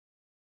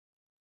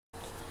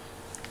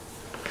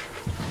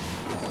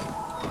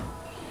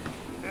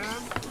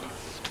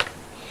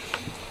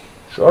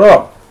Shut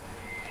up!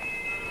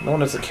 No one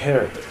doesn't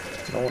care.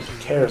 No one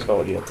cares about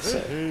what you have to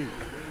say.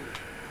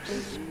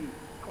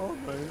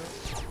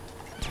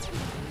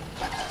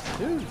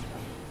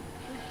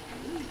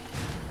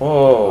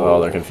 Whoa!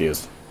 Oh, they're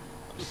confused.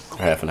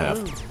 They're half and half.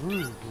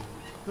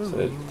 So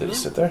they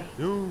just sit there?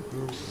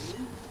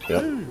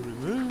 Yep.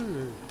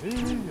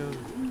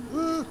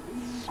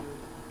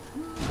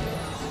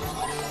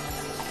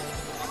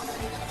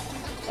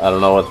 I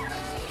don't know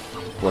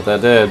what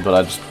that did, but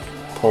I just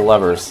pull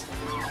levers.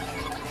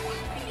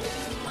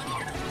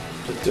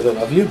 Do they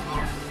love you?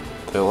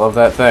 They love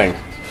that thing.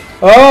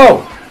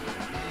 Oh!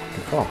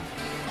 Good call.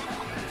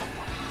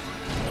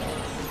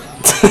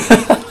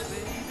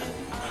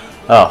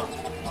 Oh.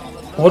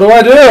 What do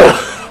I do?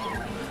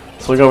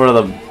 So we go over to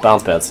the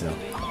bounce pads now.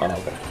 Oh,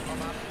 okay.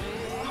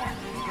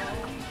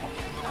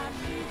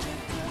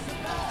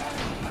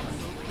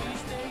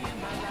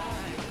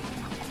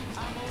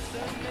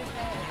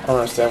 I don't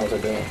understand what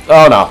they're doing.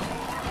 Oh no.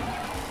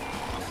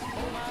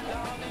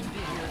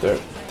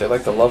 They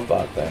like the love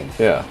bot thing.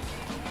 Yeah.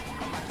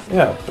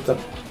 Yeah, but then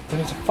they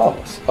need to follow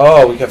us.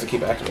 Oh, we have to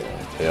keep activating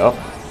it. Yep.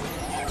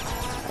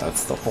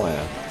 That's the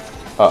plan.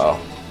 Uh-oh.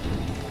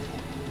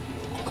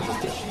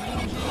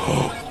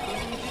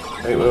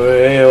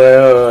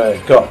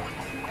 Wait. Go.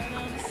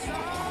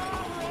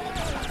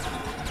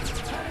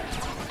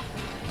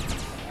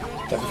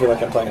 Definitely feel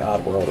like I'm playing an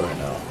odd world right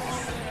now.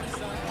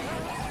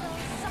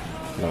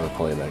 Never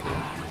play that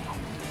game.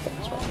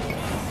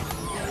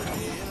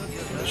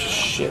 This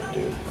shit,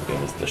 dude. The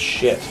game is the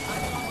shit.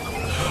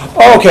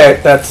 Okay,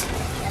 that's...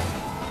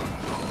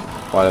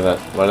 Why did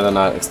that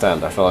not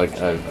extend? I felt like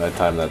I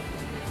timed that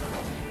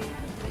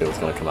it was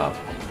gonna come out.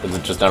 Is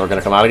it just never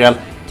gonna come out again?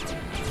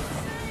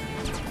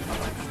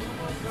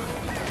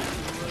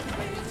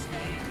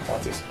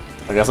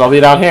 I guess I'll be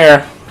down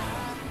here.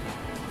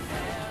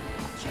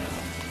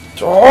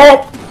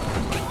 Oh!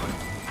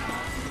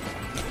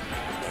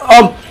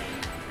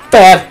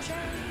 Bad.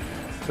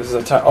 This is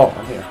a time. Oh,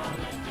 I'm here.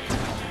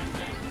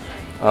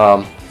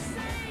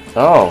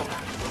 Oh.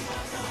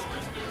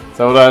 Is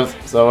that what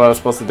I was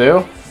supposed to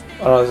do?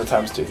 Oh no, there's a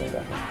times 2 thing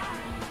back here.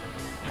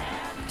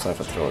 So I have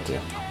to throw it to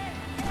you.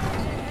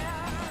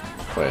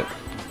 Wait.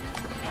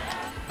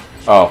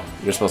 Oh,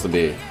 you're supposed to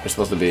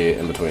be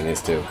in between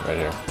these two right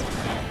here.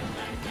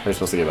 You're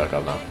supposed to get back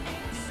up now.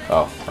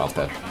 Oh, bounce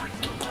pad.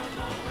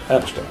 I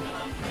understand.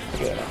 I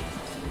get it now.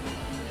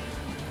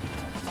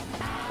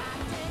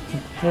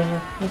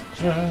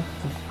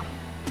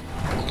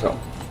 Go.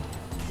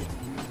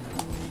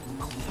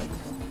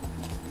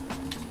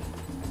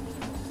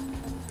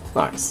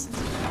 Nice.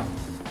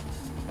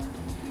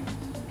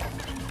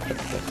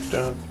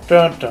 Dun,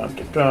 dun, dun,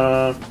 dun,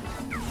 dun.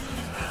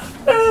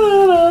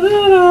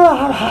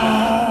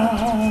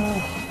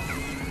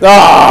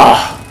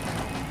 Ah!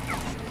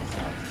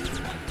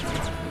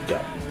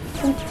 Yeah.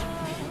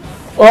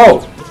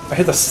 Oh! I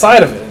hit the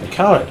side of it and it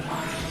counted.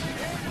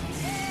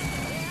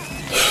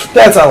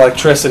 That's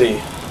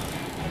electricity.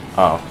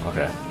 Oh,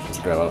 okay.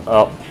 Just grab it.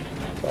 Oh.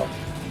 Well,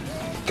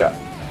 got it.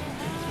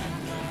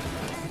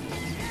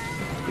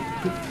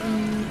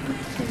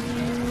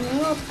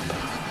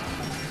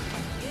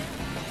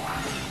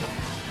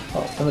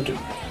 Oh, another dude.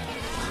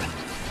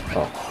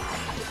 Oh.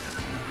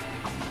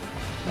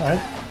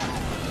 Alright.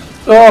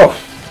 Oh!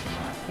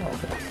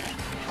 Okay.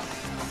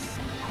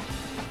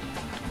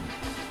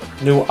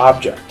 New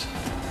object.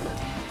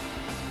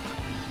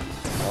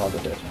 Oh,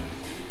 they did.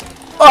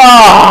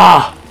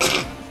 Ah!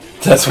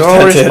 That's what Go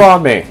that did.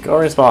 respawn me. Go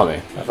respawn me.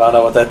 I found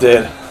out what that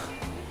did.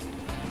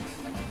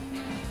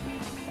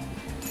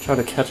 I'm trying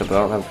to catch it, but I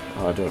don't have.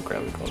 Oh, I do have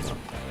gravity close on.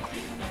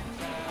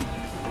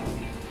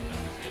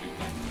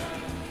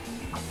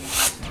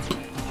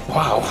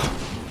 Wow.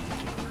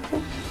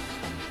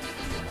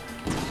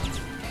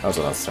 That was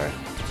unnecessary.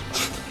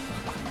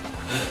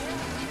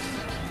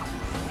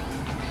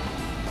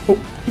 Oh,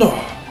 no.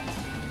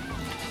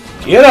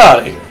 Get out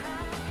of here.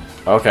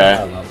 Okay.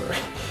 My lever.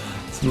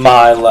 It's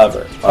my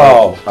lever.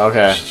 Oh.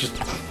 Okay. Just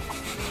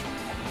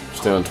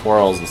Just doing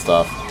twirls and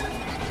stuff.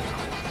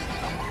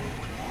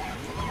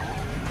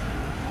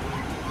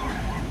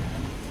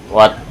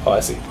 What? oh, I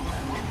see.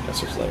 Gotta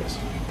switch layers.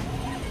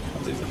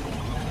 That's easy.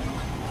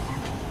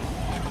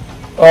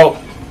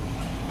 Oh.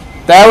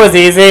 That was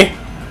easy.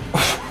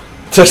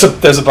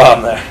 There's a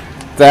bomb there.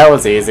 That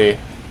was easy.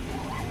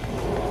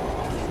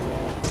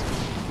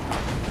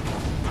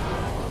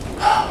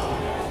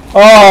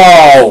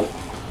 Oh!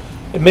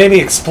 It made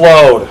me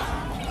explode.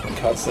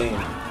 Cutscene.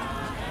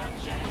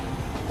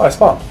 Oh, I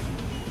spawned.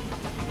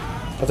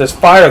 But there's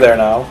fire there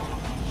now.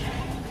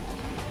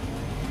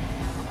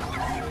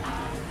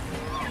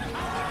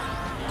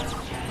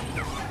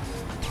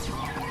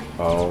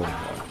 Oh.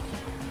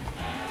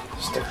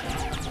 Stick.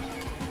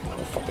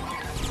 Oh, fuck it.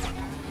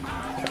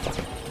 Yeah, fuck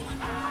it.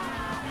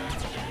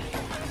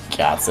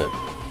 Got's it.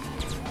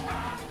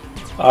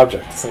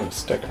 Object. This thing is a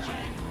sticker.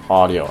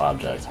 Audio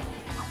object.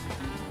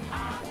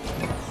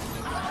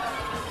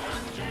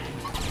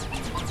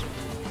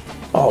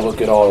 Oh,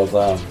 look at all of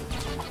them.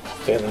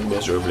 Failing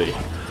miserably.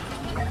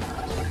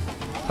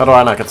 How do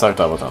I not get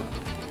sucked up with them?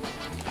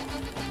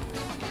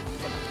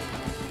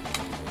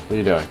 What are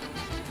you doing?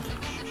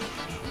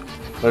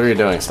 Whatever you're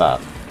doing, stop.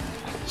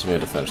 Just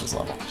need to finish this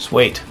level. Just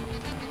wait.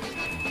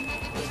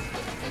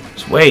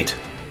 Just wait.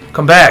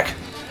 Come back.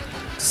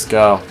 Just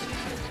go.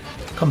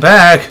 Come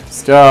back.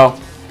 Let's go.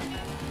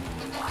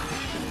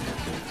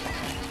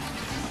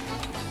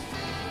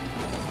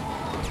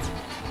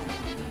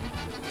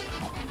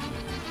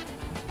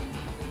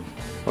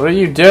 What are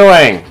you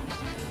doing?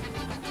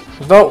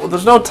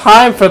 There's no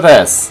time for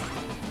this.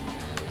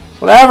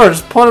 Whatever,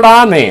 just put it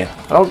on me.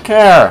 I don't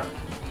care.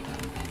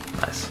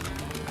 Nice.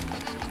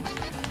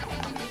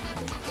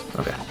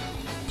 Okay.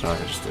 So I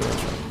can just do this,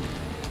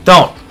 right?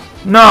 Don't.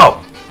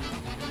 No.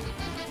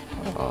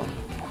 I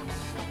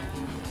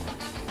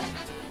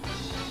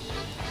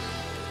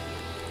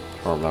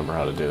don't remember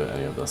how to do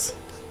any of this.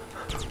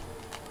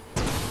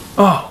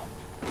 Oh.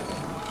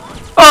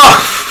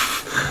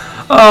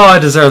 Oh. Oh, I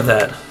deserve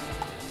that.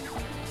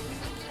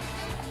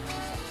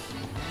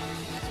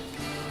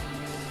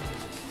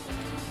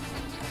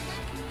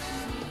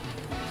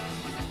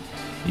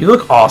 You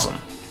look awesome.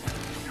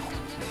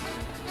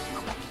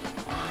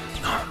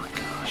 Oh my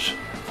gosh.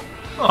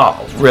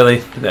 Oh,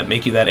 really? Did that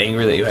make you that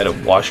angry that you had to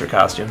wash your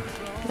costume?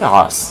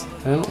 Yes.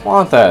 I didn't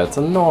want that. It's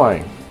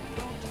annoying.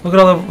 Look at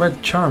all the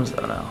red charms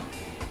though now.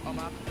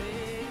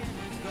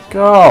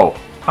 Go.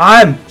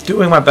 I'm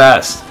doing my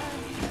best.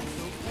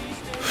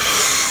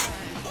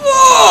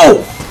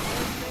 Whoa!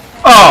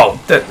 Oh,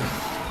 that.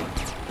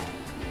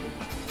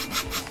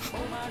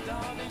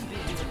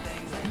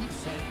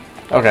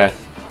 Okay.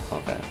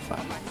 Okay,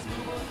 fine.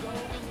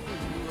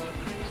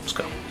 Let's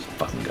go. Let's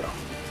fucking go.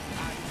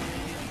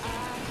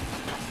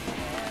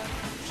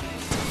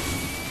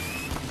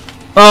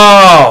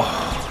 Oh!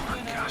 Oh my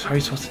gosh, how are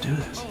you supposed to do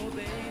this?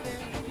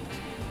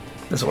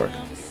 This'll work.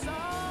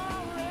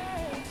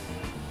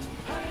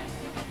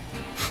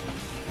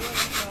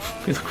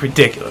 You look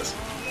ridiculous.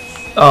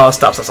 Oh,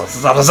 stop, stop, stop,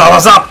 stop, stop,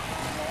 stop, stop!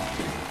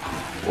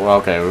 Well,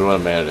 okay, we would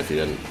have made it if you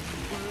didn't.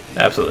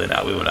 Absolutely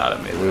not. We would not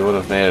have made it. We would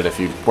have made it if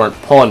you weren't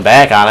pulling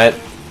back on it.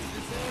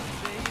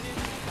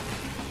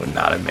 Would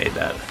not have made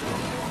that.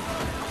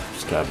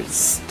 Just gotta be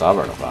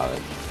stubborn about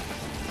it.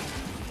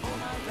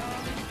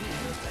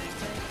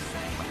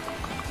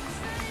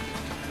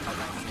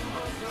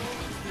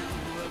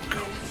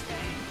 Go.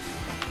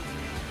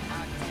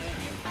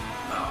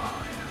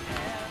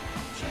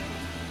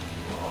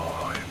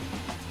 Oh, yeah.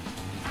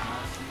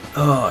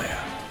 Oh, yeah.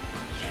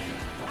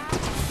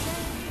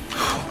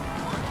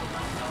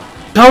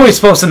 How are we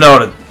supposed to know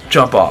to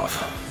jump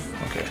off?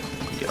 Okay.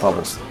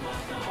 Bubbles.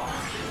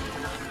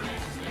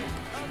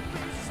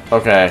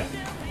 Okay.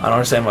 I don't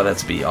understand why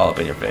that's be all up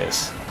in your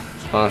face. I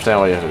don't understand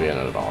why you have to be in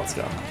it at all. Let's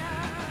go.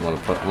 I'm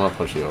gonna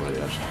push you over the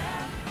edge.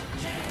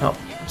 No.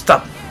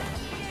 Stop.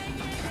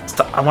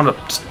 Stop. I want to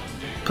just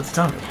put this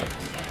down real quick.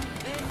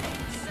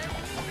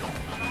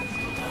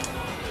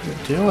 What are you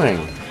doing?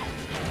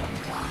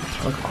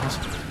 I look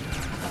awesome.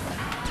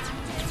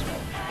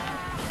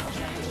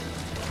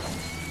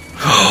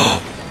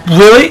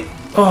 Really?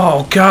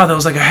 Oh god, that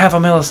was like a half a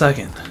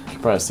millisecond. You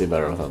can probably see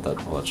better without that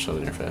bullet shoved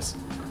in your face.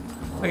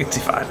 I can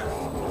see fine.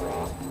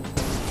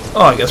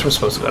 Oh, I guess we're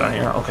supposed to go down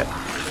here. Okay.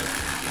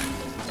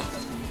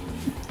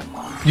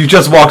 You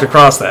just walked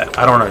across that.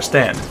 I don't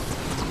understand.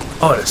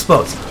 Oh, it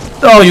explodes.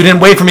 Oh, you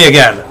didn't wait for me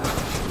again.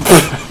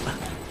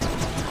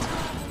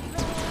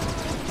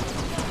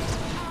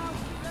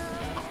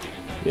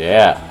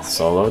 Yeah,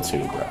 solo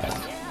too, Brad.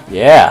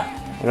 Yeah,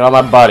 look at all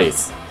my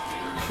buddies.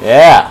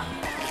 Yeah,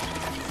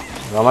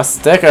 look at all my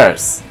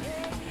stickers.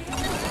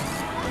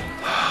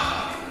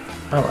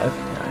 My life.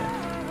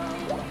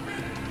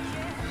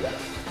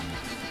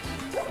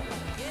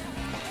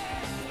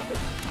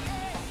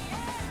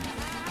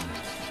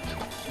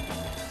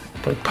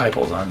 Put pipe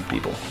holes on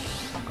people.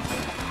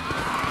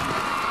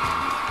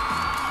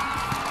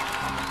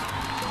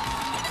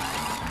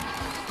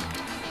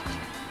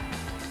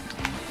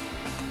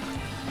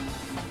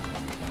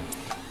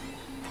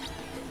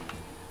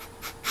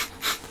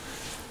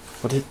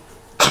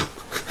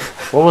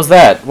 What was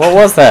that? What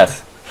was that?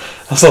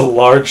 That was a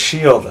large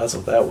shield. That's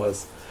what that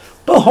was.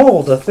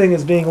 Behold, the thing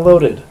is being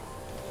loaded.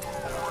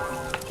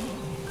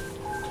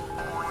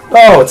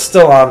 Oh, it's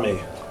still on me.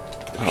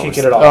 I can't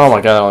get it off. Oh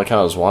my god, I only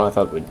counted as one. I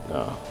thought we'd...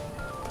 No.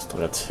 Still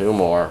got two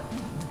more.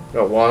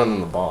 Got one and then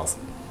the boss.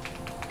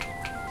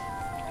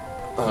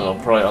 I don't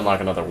know, probably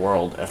unlock another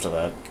world after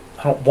that.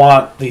 I don't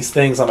want these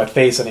things on my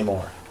face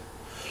anymore.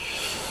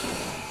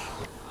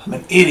 I'm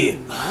an idiot.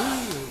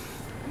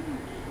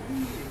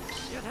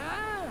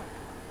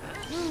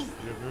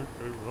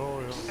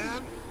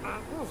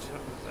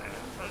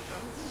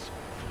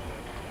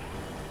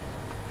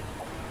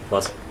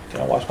 What?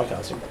 Can I wash my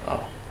costume?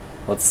 Oh.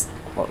 Let's...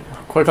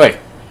 quickly!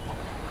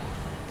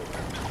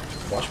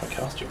 Wash my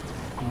costume.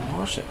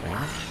 Wash it,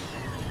 man.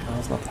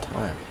 Now's not the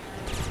time.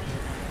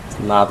 It's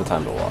not the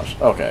time to wash.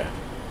 Okay.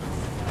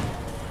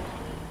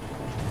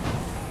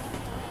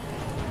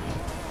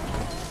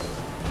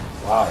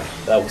 Wow,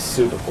 that was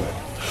super quick.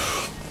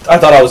 I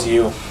thought I was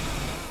you.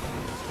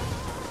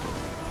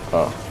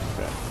 Oh.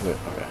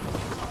 Okay.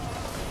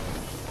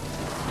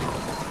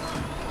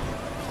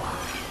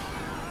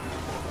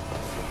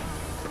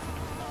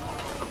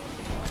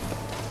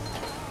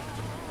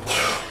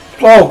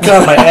 Oh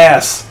god, my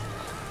ass!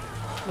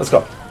 Let's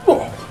go.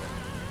 Oh.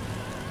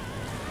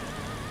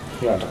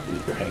 You're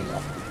hanging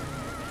off.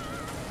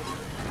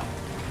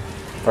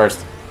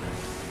 First.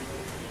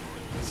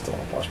 Still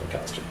don't wash my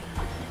costume.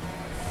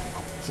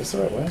 Is this the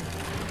right way?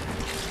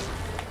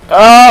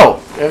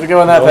 Oh! You have to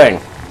go in that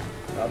thing.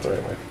 Not the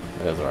right way.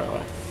 It is the right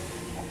way.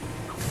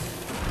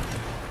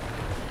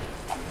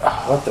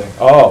 What thing?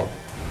 Oh!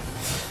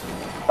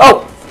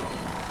 Oh!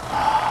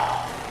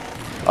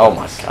 Oh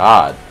my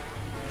god.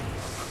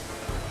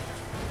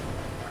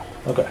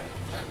 Okay.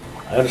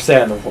 I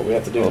understand what we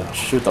have to do now.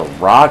 Shoot the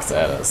rocks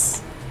at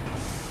us.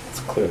 It's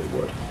clearly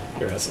wood.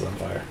 Your ass is on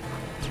fire.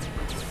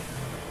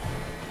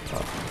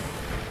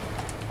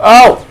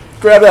 Oh!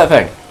 Grab that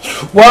thing.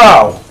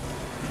 Wow!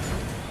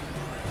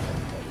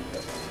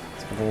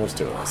 I think there's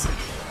two of us.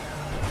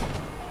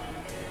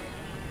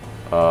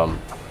 I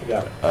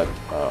got it.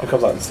 It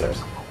comes out the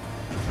stairs.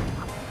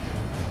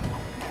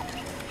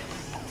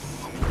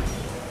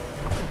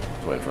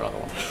 Wait for another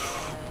one.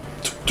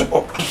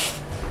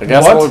 I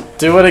guess we'll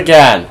do it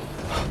again.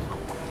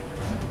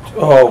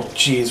 Oh,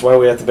 jeez. Why are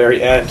we at the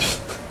very end?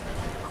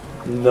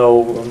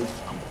 No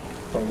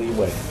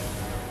leeway.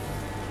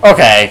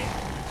 Okay.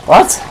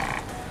 What?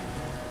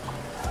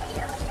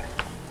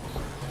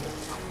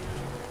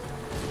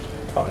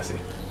 Oh, I see.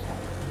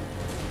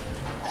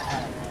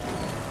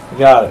 I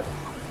got it.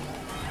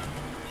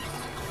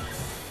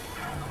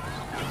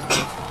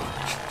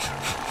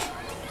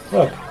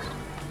 Look.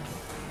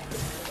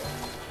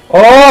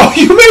 Oh,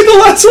 you made the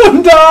last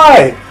one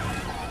die!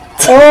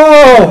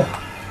 Oh!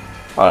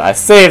 I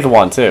saved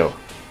one too.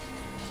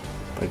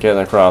 But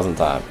getting across in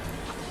time.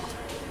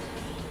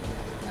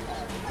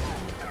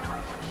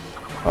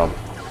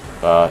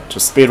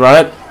 Just speed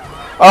run it.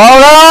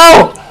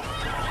 Oh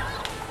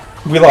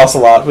no! We lost a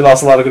lot. We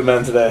lost a lot of good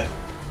men today.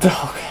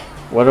 Okay.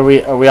 What are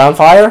we? Are we on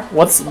fire?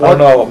 What's? What? I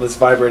don't know. It's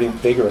vibrating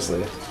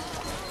vigorously.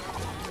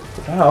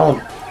 Ow.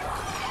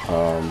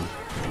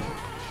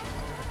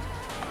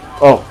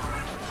 Oh.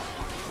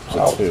 There's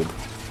Ow. a tube.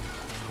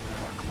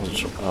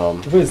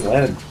 Everybody's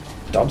landed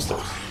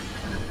dumpsters.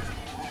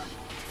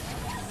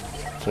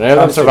 Did any of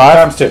them survive?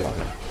 Times two.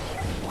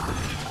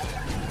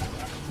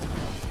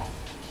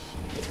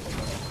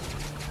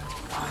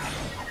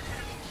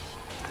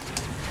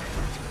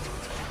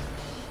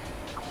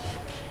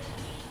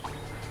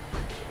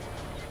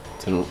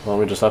 Weren't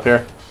we just up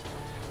here?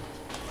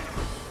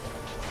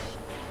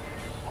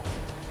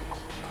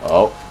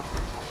 Oh.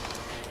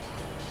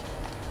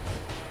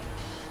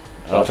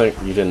 I don't think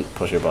you didn't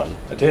push your button.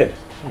 I did.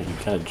 Oh, you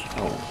kind of.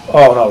 Oh.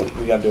 Oh no,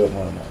 we gotta do it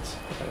more than once.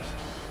 Okay.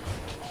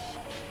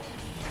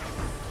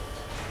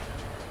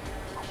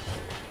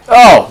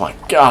 Oh my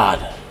god.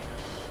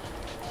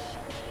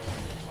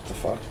 What the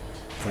fuck?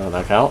 Does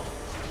that count?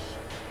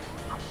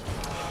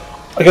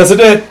 I guess it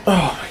did.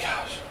 Oh my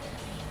gosh.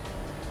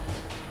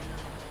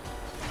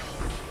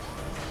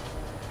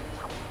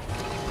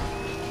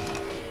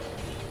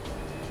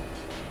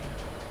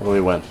 What do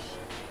we win?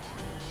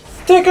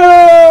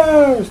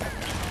 Stickers!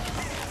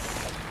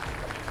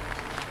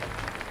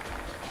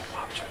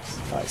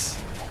 Nice.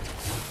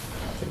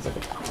 Things like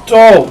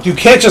oh, you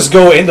can't just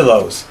go into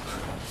those.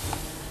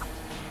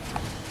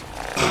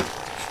 I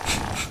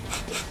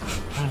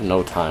have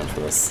no time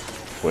for this.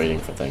 Waiting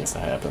for things to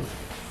happen.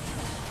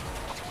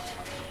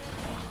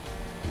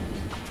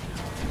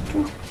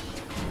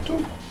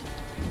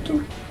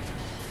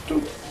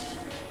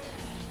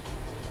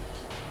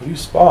 Where do you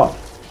spawn?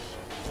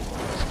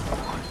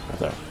 Right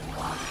there.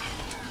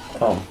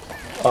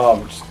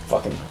 Just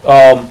fucking,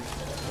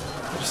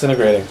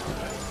 disintegrating.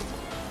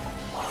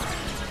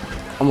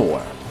 I'm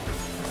aware.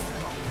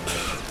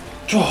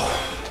 Oh.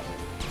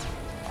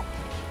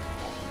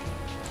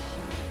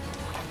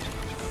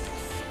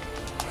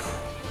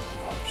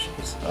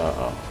 Jeez.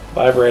 Uh-oh.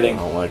 Vibrating. I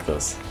don't like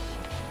this.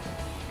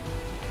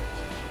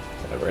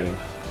 Vibrating.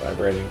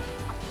 Vibrating.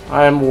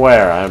 I am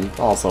aware. I'm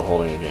also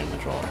holding a game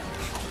controller.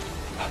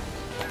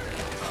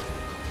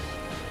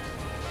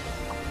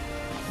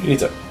 You need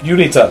to. You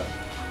need to.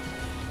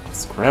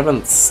 Just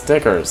grabbing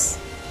stickers.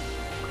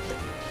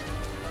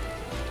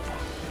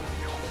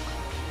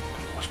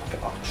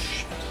 Oh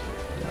shit.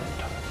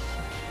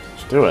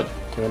 Just do it.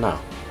 Do it now.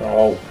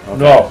 No. Okay.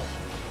 No.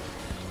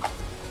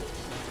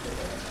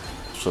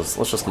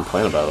 Let's just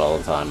complain about it all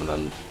the time, and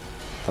then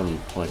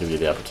when I give you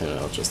the opportunity,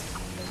 I'll just.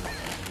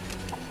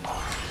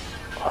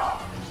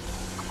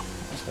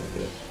 That's gonna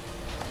be it.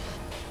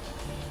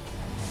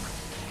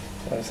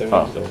 I say we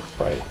need to go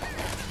right.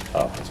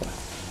 Oh, that's fine.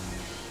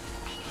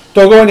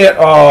 Don't go in yet.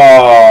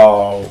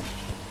 Oh.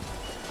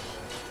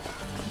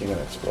 You're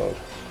gonna explode.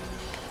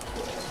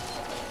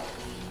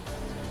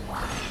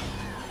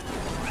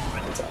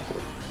 That's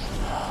awkward.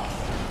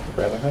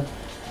 Grab that?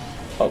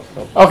 Oh,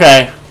 no.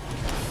 Okay.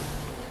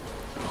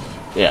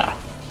 Yeah.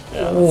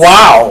 Yeah.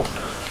 Wow.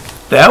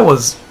 That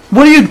was.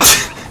 What are you?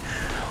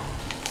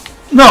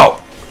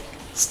 No.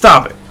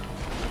 Stop it.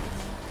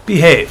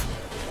 Behave.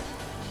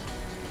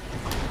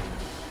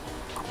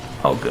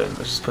 Oh, good.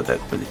 Let's just put that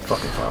really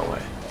fucking far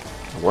away.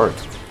 It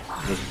worked.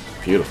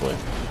 Beautifully.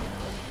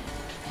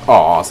 Oh,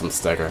 awesome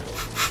sticker.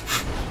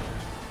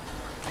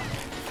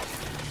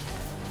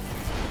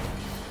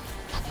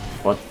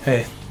 What?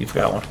 Hey, you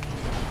forgot one.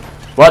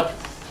 What?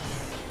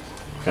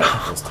 Okay,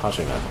 I was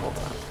touching that the whole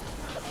time.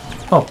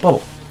 Oh,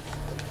 bubble.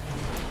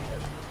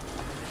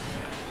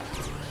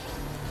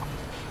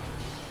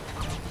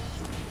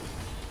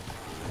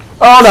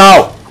 Oh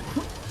no!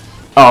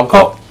 Oh, I'm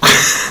cool.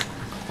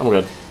 I'm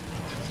good.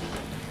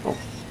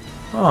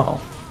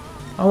 Oh.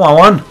 I want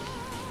one.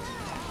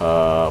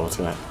 What's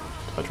gonna happen?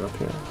 Do I drop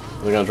here?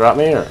 Are they gonna drop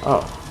me or?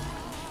 Oh.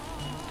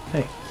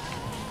 Hey.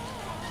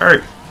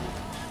 Hurry.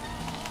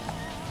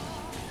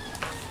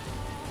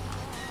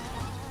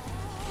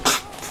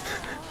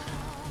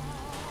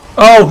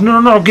 Oh,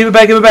 no, no, no. Give it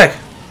back, give it back.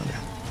 Okay.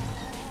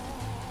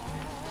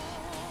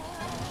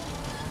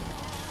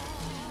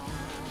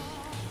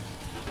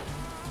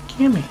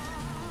 Gimme.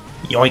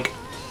 Yoink.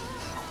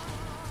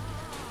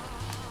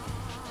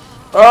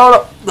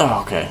 Oh no!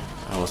 Oh, okay.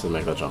 I almost didn't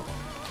make that jump.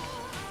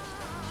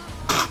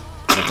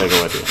 I'll take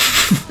it with you.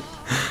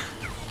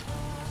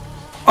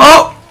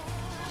 Oh!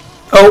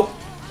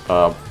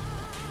 Oh!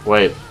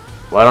 Wait.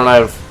 Why don't I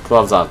have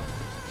gloves on?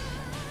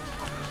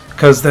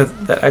 Because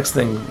that X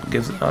thing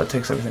gives it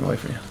takes everything away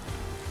from you.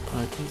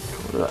 I didn't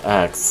go to the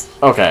X.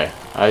 Okay.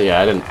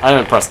 Yeah, I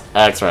didn't press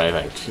X or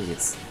anything.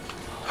 Jeez.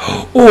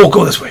 Oh,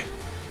 go this way.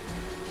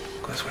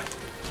 Go this way.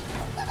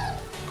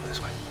 Go this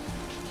way.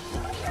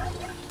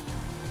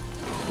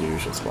 You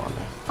should spawn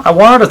there. I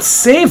wanted to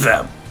save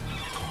them.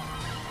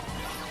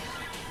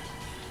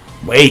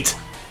 Wait.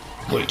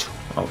 Wait.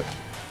 Okay.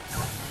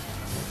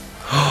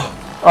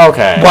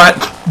 Okay.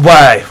 What?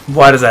 Why?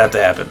 Why does that have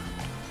to happen?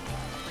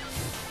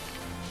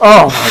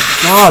 Oh my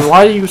god,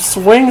 why do you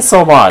swing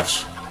so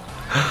much?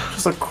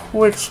 Just a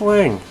quick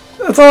swing.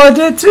 That's all I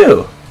did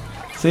too.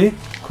 See?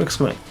 Quick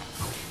swing.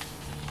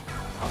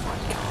 Oh my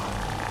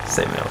god.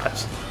 Save me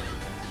lives.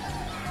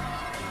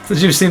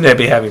 Since you seem to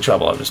be having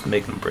trouble, I'll just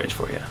make them bridge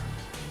for you.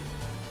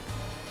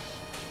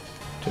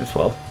 2 to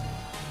 12.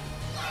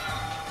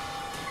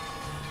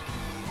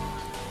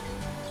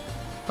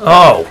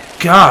 Oh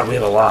god, we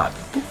have a lot.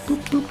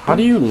 How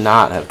do you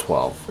not have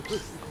 12?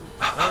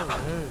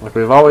 Like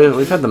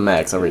we've had the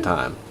max every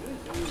time.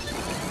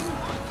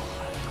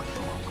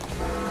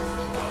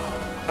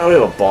 Oh, we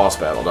have a boss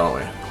battle, don't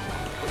we?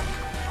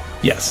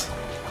 Yes.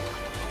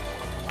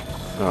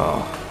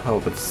 Oh, I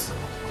hope it's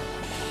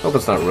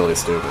not really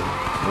stupid.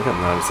 I got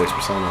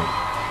 96% of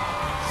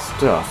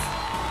stuff.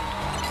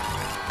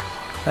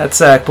 That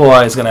sack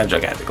boy is gonna have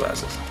gigantic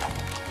glasses.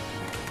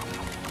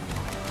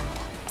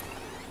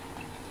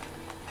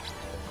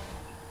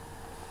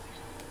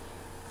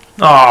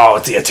 Oh,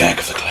 it's the attack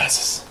of the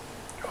glasses.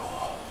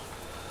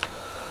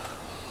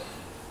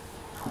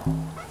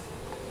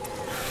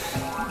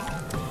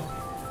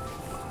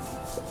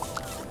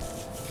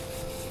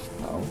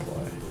 Oh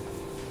boy.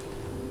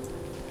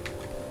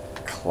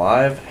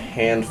 Clive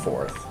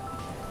Handforth.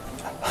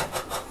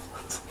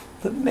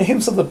 The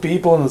names of the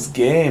people in this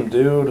game,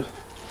 dude.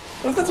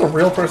 What if that's a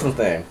real person's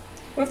name?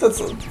 What if that's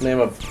the name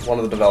of one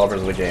of the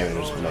developers of the game and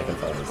you're just making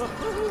fun of his name?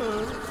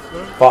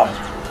 Fine.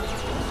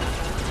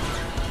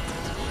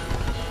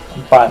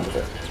 I'm fine with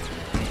it.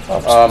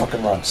 Oh, just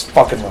fucking run. Just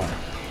fucking run.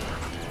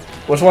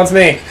 Which one's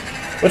me?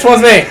 Which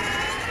one's me?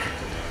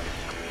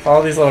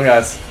 Follow these little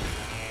guys.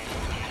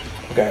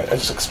 Okay, I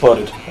just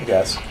exploded, I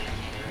guess.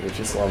 You're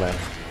too slow, man.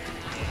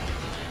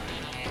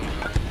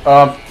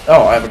 Oh,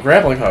 I have a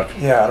grappling hook.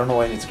 Yeah, I don't know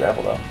why he needs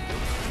grapple, though.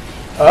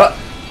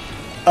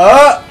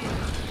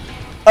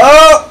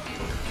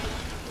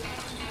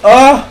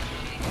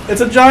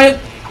 It's a giant...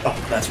 Oh,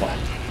 that's why.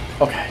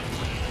 Okay.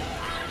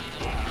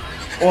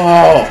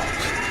 Whoa.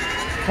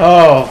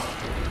 Oh.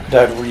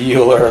 Died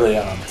real early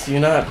on. Do you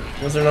not...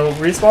 Was there no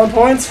respawn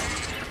points?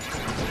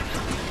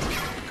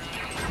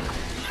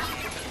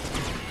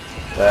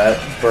 That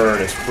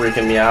bird is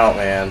freaking me out,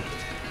 man.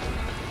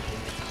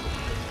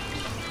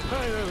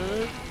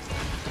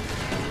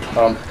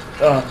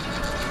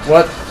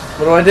 What?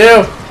 What do I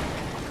do?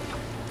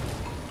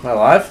 Am I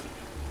alive?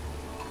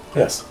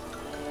 Yes.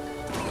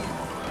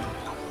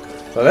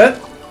 Is that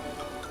it?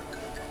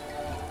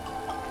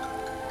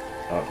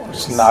 Oh,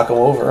 Just knock him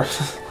over.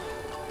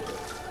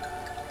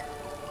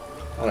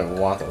 I don't even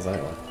want those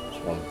anyway.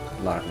 Just want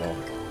to knock them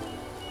over.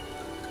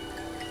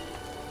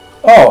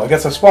 Oh, I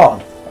guess I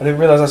spawned. I didn't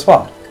realize I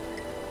spawned.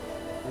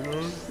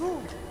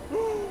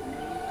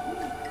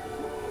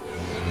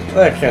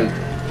 That can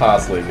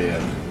possibly be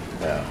it.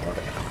 Yeah,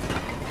 okay.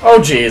 Oh,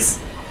 jeez.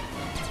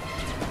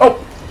 Oh!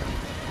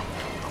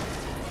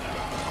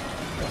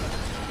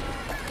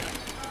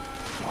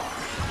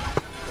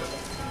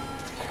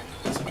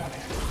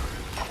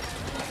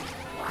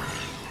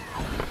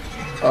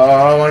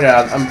 Oh my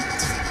god, I'm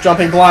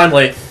jumping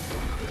blindly.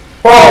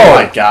 Oh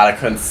my god, I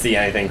couldn't see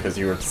anything because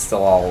you were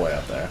still all the way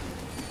up there.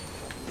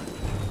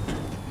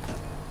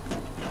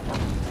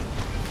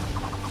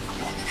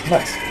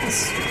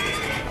 Nice.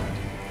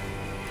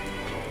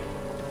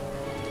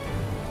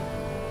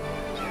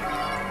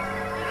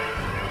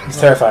 He's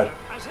terrified.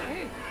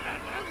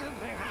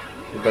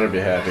 You better be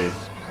happy,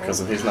 because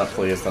if he's not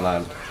pleased, then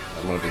I'm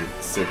gonna be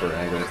super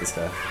angry at this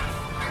guy.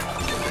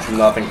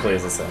 Nothing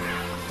pleases him.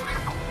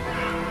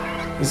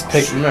 He's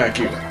picky. Smack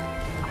you.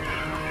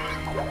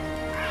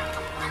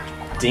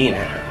 Dean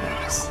Hammer.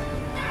 Nice.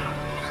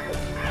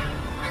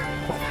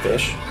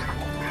 Fish.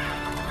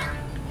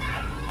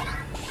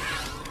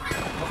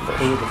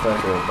 Who the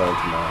fuck will vote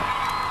tomorrow?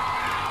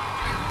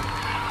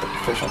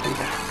 Fish on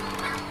people.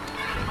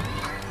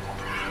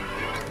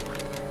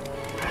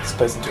 This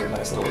plays into a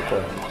nice little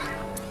aquarium.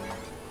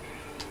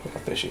 With the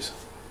fishies.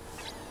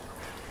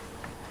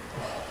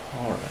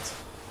 Alright.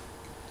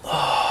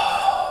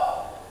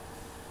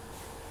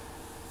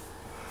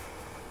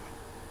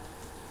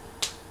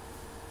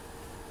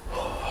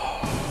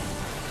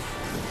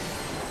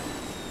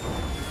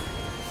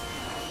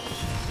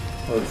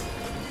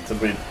 Did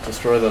we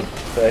destroy the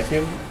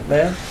vacuum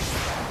man?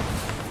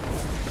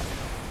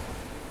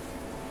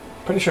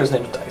 Pretty sure his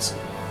name is Dyson.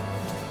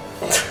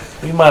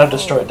 We might have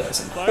destroyed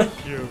Dyson.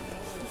 Thank you.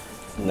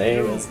 His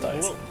name is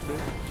Dyson. Plucked me,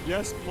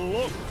 yes,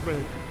 plucked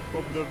me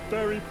from the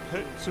very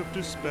pits of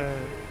despair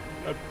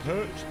and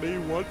perched me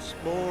once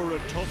more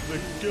atop the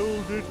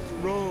gilded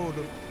throne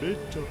of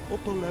mid to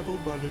upper level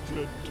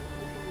management.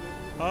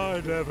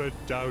 I never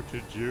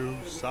doubted you,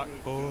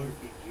 Sackboy.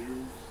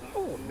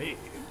 Oh, me.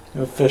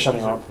 You have fish on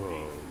your arm.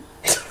 Well,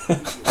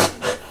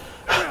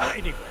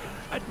 anyway,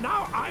 and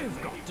now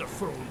I've got the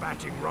full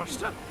batting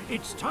roster.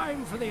 It's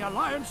time for the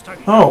Alliance to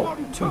go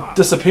on tour.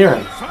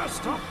 Disappearing.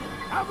 First up,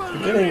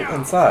 Getting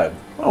inside.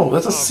 Oh,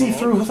 that's a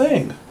see-through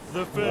thing.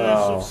 The face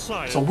Wow. of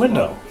science. It's a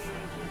window.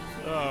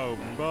 Oh,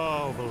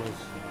 marvelous.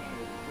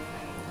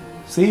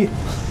 See?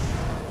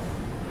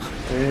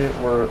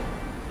 We're...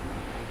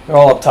 They're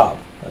all up top.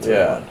 That's what I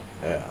Yeah, wanted.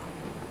 yeah.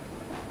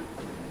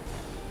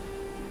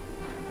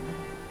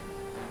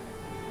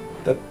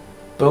 That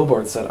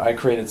billboard said, "I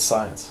created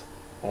science."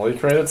 Well, he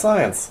created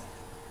science.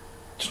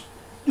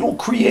 You don't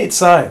create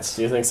science.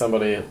 Do you think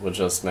somebody would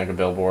just make a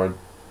billboard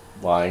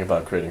lying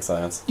about creating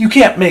science? You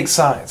can't make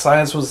science.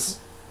 Science was...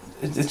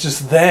 It's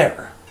just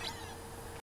there.